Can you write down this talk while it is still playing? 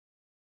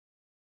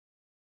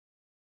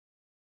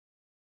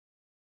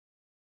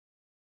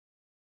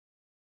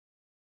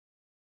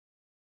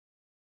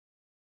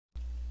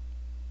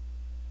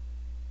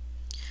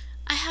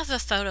have a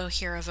photo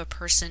here of a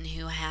person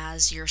who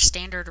has your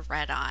standard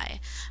red eye,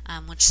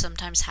 which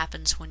sometimes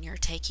happens when you're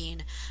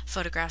taking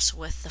photographs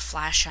with the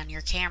flash on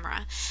your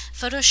camera.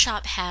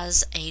 Photoshop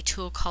has a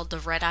tool called the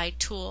red eye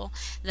tool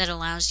that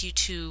allows you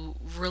to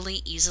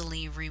really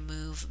easily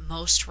remove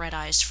most red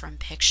eyes from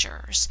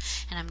pictures,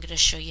 and I'm going to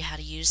show you how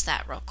to use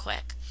that real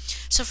quick.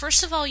 So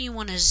first of all, you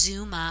want to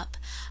zoom up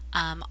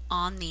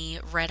on the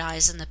red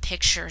eyes in the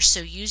picture, so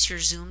use your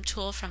zoom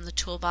tool from the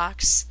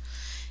toolbox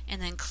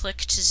and then click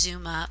to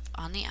zoom up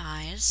on the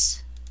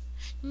eyes.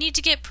 You need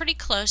to get pretty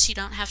close, you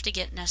don't have to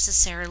get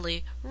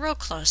necessarily real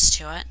close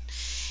to it.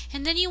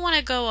 And then you want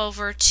to go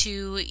over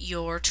to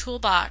your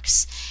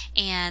toolbox,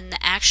 and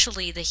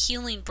actually the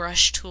healing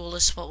brush tool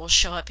is what will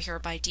show up here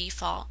by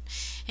default.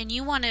 And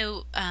you want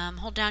to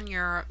hold down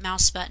your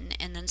mouse button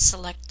and then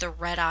select the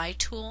red eye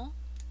tool.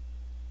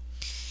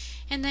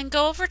 And then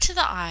go over to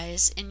the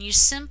eyes, and you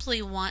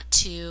simply want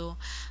to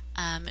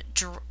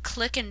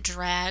click and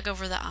drag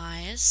over the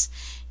eyes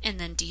and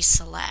then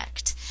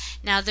deselect.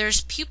 Now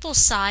there's pupil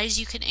size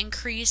you can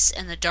increase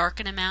and the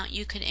darken amount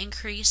you can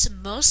increase.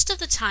 Most of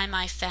the time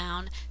I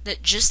found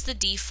that just the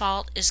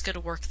default is going to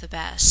work the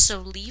best. So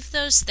leave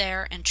those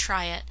there and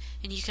try it,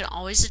 and you can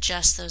always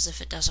adjust those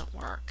if it doesn't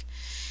work.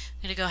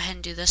 I'm going to go ahead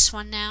and do this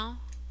one now.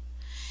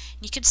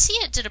 You can see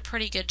it did a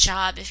pretty good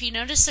job. If you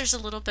notice there's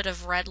a little bit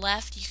of red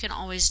left, you can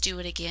always do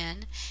it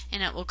again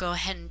and it will go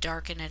ahead and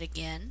darken it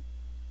again.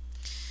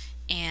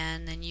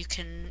 And then you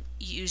can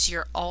use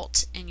your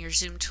Alt and your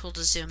zoom tool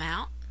to zoom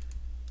out.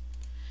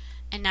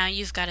 And now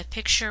you've got a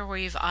picture where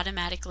you've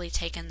automatically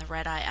taken the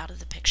red eye out of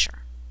the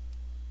picture.